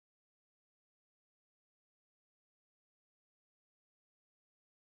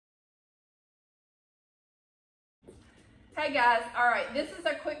Hey guys, all right, this is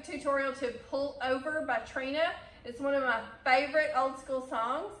a quick tutorial to Pull Over by Trina. It's one of my favorite old school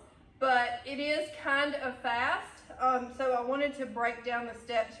songs, but it is kind of fast. So I wanted to break down the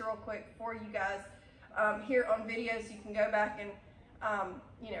steps real quick for you guys here on video so you can go back and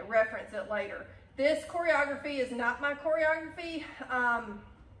reference it later. This choreography is not my choreography. I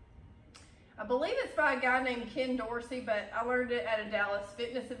believe it's by a guy named Ken Dorsey, but I learned it at a Dallas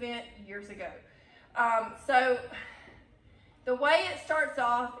fitness event years ago. So the way it starts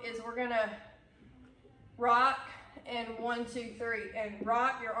off is we're gonna rock and 1, 2, 3, and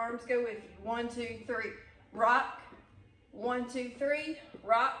rock, your arms go with you. 1, 2, 3, rock, 1, 2, 3,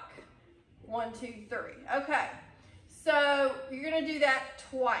 rock, 1, 2, 3. Okay, so you're gonna do that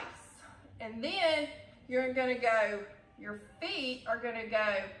twice. And then you're gonna go, your feet are gonna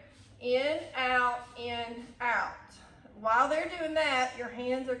go in, out, in, out. While they're doing that, your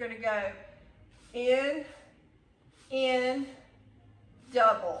hands are gonna go in,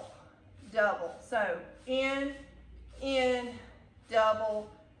 double, double. So in, double,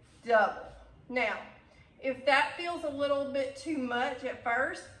 double. Now, if that feels a little bit too much at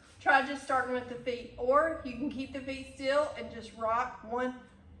first, try just starting with the feet, or you can keep the feet still and just rock 1,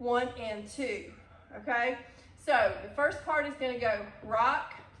 1, and 2, okay? So the first part is gonna go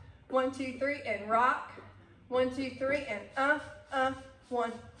rock, 1, 2, 3, and rock, 1, 2, 3, and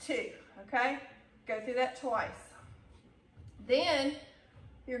 1, 2, okay? Go through that twice. Then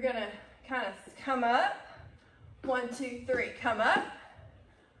you're gonna kind of come up, 1, 2, 3, come up,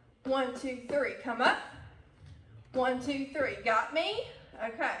 1, 2, 3, come up, 1, 2, 3, got me?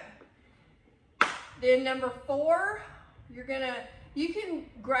 Okay. Then number 4, you can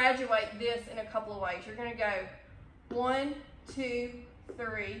graduate this in a couple of ways. You're gonna go 1, 2,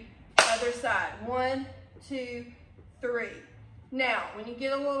 3, other side, 1, 2, 3. Now, when you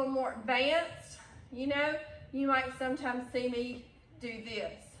get a little more advanced, you might sometimes see me do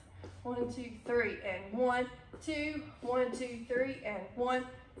this. 1, 2, 3, and 1, 2, 1, 2, 3, and 1,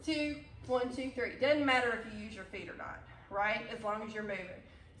 2, 1, 2, 3. Doesn't matter if you use your feet or not, right? As long as you're moving.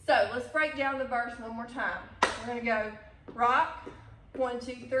 So let's break down the verse one more time. We're gonna go rock, 1,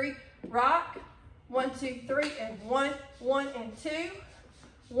 2, 3, rock, 1, 2, 3, and 1, 1, and 2,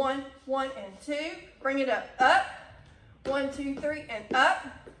 1, 1, and 2. Bring it up, 1, 2, 3, and up,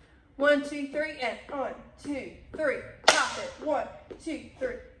 1, 2, 3, and 1, 2, 3. Top it, 1, 2,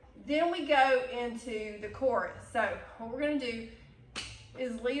 3. Then we go into the chorus. So what we're gonna do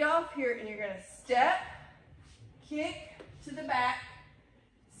is lead off here, and you're gonna step, kick to the back,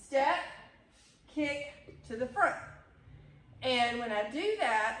 step, kick to the front. And when I do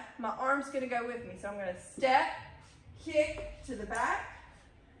that, my arm's gonna go with me. So I'm gonna step, kick to the back,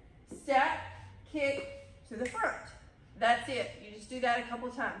 step, kick to the front. That's it. You just do that a couple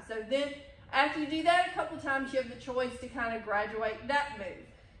of times. So then after you do that a couple of times, you have the choice to kind of graduate that move.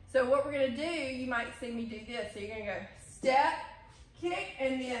 So what we're gonna do, you might see me do this. So you're gonna go step, kick,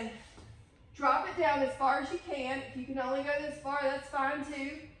 and then drop it down as far as you can. If you can only go this far, that's fine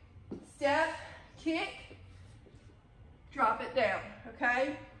too. Step, kick, drop it down,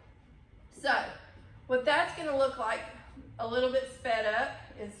 okay? So what that's gonna look like a little bit sped up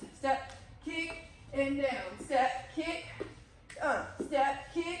is step, kick, and down. Step, kick,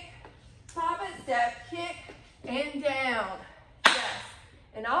 step, kick, pop it, step, kick, and down. Yes.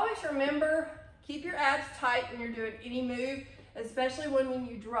 And always remember, keep your abs tight when you're doing any move, especially when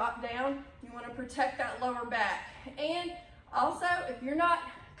you drop down. You want to protect that lower back. And also, if you're not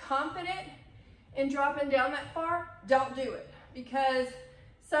confident in dropping down that far, don't do it. Because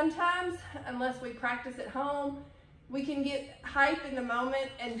sometimes, unless we practice at home, we can get hype in the moment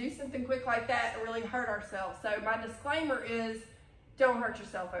and do something quick like that and really hurt ourselves. So my disclaimer is, don't hurt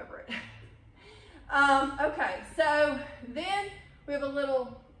yourself over it. Okay, so then we have a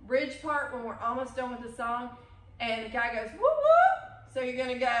little bridge part when we're almost done with the song, and the guy goes, whoop, whoop. So you're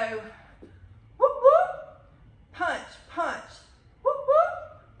gonna go, whoop, whoop, punch, punch, whoop,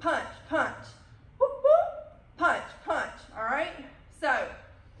 whoop, punch, punch, whoop, whoop, punch, punch, all right? So,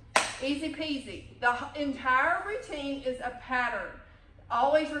 easy peasy. The entire routine is a pattern.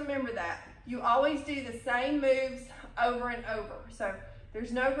 Always remember that. You always do the same moves over and over. So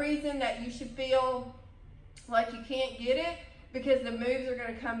there's no reason that you should feel like you can't get it, because the moves are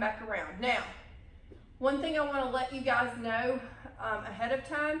gonna come back around. Now, one thing I wanna let you guys know ahead of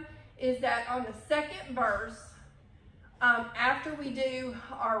time is that on the second verse, after we do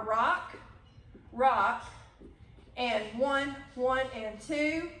our rock, rock, and 1, 1, and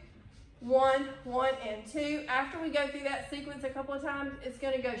 2, 1, 1, and 2. After we go through that sequence a couple of times, it's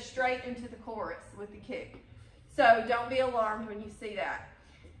going to go straight into the chorus with the kick. So don't be alarmed when you see that.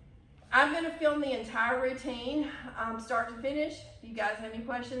 I'm gonna film the entire routine, start to finish. If you guys have any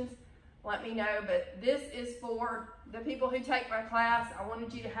questions, let me know. But this is for the people who take my class. I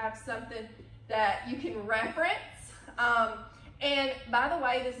wanted you to have something that you can reference. And by the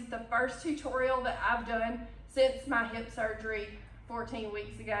way, this is the first tutorial that I've done since my hip surgery 14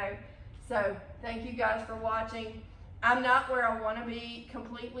 weeks ago. So thank you guys for watching. I'm not where I want to be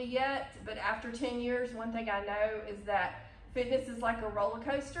completely yet, but after 10 years, one thing I know is that fitness is like a roller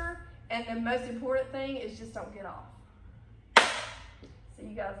coaster, and the most important thing is just don't get off. See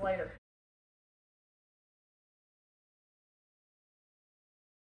you guys later.